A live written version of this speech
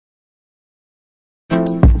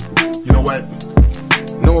You know what?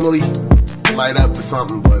 Normally, I light up to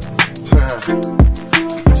something, but I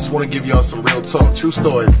just want to give y'all some real talk, true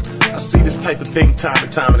stories. I see this type of thing time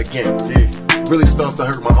and time and again. Yeah, it really starts to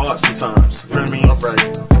hurt my heart sometimes. You know what I mean?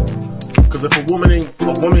 Alright. Cause if a woman ain't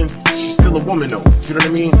a woman, she's still a woman though. You know what I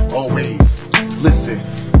mean? Always. Listen.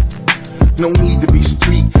 No need to be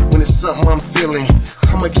street when it's something I'm feeling.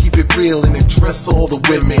 I'ma keep it real and address all the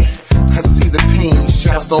women. I see the pain,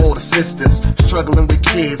 shouts to all the sisters struggling with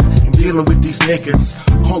kids and dealing with these niggas.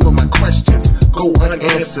 All of my questions go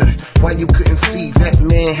unanswered. Why you couldn't see that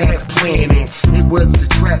man had a plan and it was to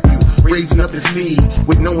trap you, raising up a seed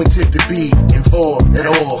with no intent to be involved at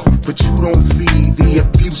all. But you don't see the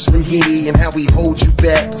abuse from he and how he holds you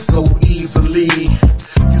back so easily.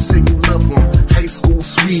 You say you love him, high school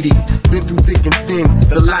sweetie, been through thick and thin,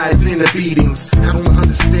 the lies and the beatings. I don't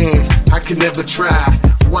understand, I could never try.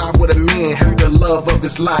 Why would a man hurt the love of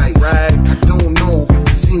his life? Right? I don't know,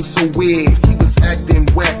 it seems so weird. He was acting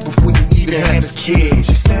whack before he even had his kid.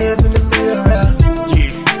 She stands in the mirror, yeah,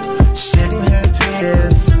 shedding her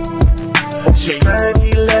tears. She's crying,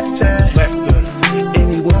 he left her,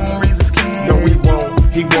 and he won't raise his kid. No, he won't.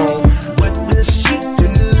 What will she do?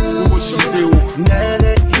 What will she do? Now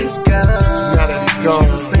that he's gone,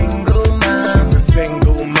 she's a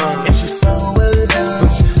single mom, and she's so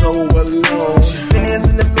alone. She stands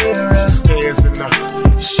in the mirror,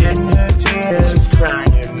 shedding her tears. She's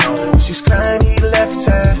crying, no. She's crying, he left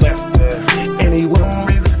her, and he won't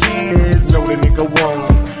raise his kids. No, the nigga won't.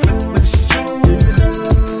 What will she do?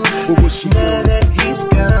 What will she do? Now that he's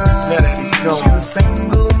gone,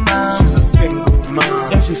 she's a single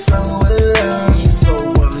mom, and she's so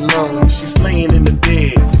alone. She's laying in the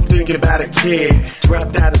bed, thinking about a kid.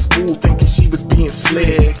 Dropped out of school thinking she was being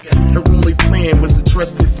slick. Her only plan was to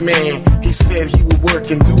trust this man. He said he would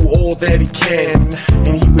work and do all that he can,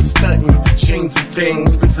 and he was stunting, changing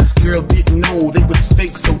things, cause this girl didn't know they was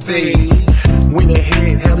fake, so they went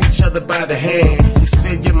ahead, held each other by the hand. He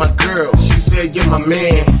said, you're my girl, she said, you're my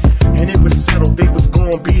man, and it was settled, they was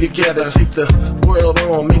gonna be together. Take the world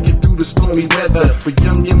on, make it through the stormy weather. But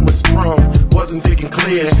young Yin was sprung, wasn't thinking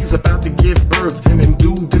clear. She's about to give birth, and then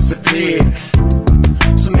dude disappeared.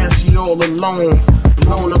 So now she all alone,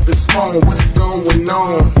 blowing up his phone, what's going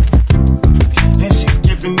on? And she's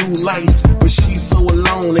giving new life, but she's so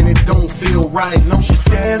alone and it don't feel right. No, she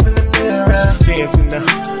stands in the mirror,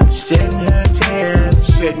 shedding her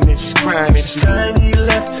tears, and she's crying, he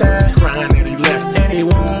left her, and he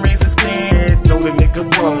won't raise his kid. No, the nigga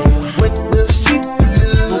won't. What will she do?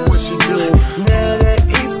 What will she do? Now that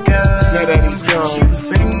he's gone, she's a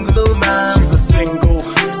single mom,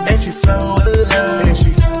 and she's so alone. And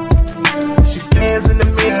she stands in the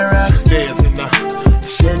mirror, shedding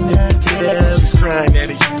her tears. She's crying that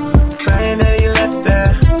he left her,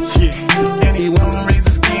 yeah, and he won't raise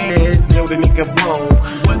his kid. No, the nigga won't.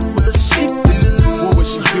 What will she do? What will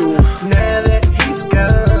she do? Now that he's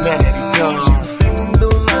gone,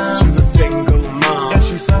 she's a single mom, and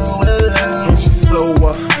she's so alone. And she's so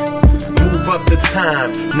move up the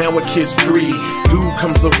time. Now a kid's 3. Dude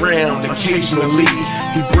comes around occasionally.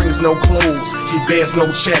 He brings no clothes, he bears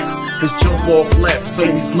no checks. His jump off left, so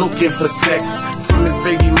he's looking for sex from his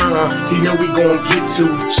baby mama. He know he gon' get to.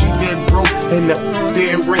 She dead broke and the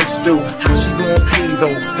damn rent's due. How she gon' pay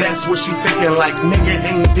though? That's what she thinking. Like, nigga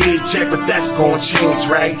ain't dead yet, but that's gon' change,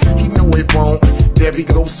 right? He know it won't. There we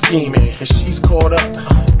go scheming, and she's caught up,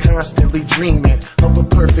 constantly dreaming of a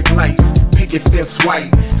perfect life. Picket fence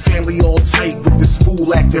white, family all tight with this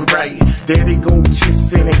fool acting right. There they go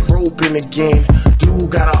kissing and groping again. Dude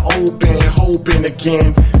gotta open, hoping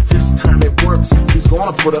again. This time it works, he's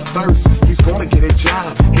gonna put her first. He's gonna get a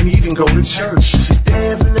job and even go to church. She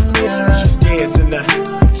stands in the mirror,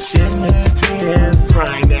 shedding her tears,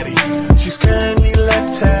 crying at him. She's crying, he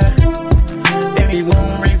left her, and he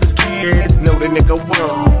won't raise his kid. No, the nigga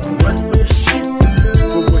won't. What will she do?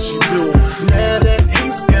 What will she do? Now that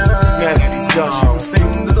he's gone,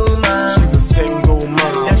 she's a single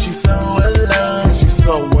mom, and she's so alone.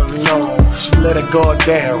 She let her guard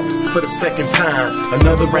down for the second time.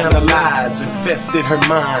 Another round of lies infested her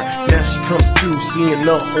mind. Now she comes to seeing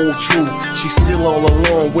the whole truth. She's still all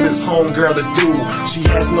alone with his homegirl to do. She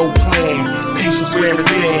has no plan, patience wearing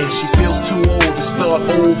thin. She feels too old to start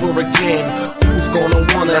over again. Who's gonna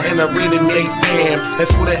want her and a ready-made fam?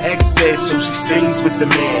 That's what her ex said, so she stays with the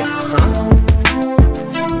man.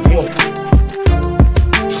 Whoa.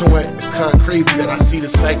 So it's kinda crazy that I see the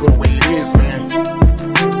cycle the way it is, man.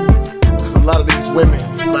 Cause a lot of these women,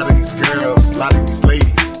 a lot of these girls, a lot of these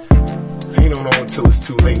ladies, they don't know until it's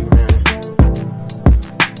too late, man.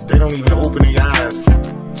 They don't even open their eyes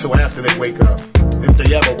till after they wake up, if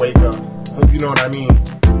they ever wake up. Hope you know what I mean.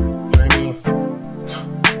 me.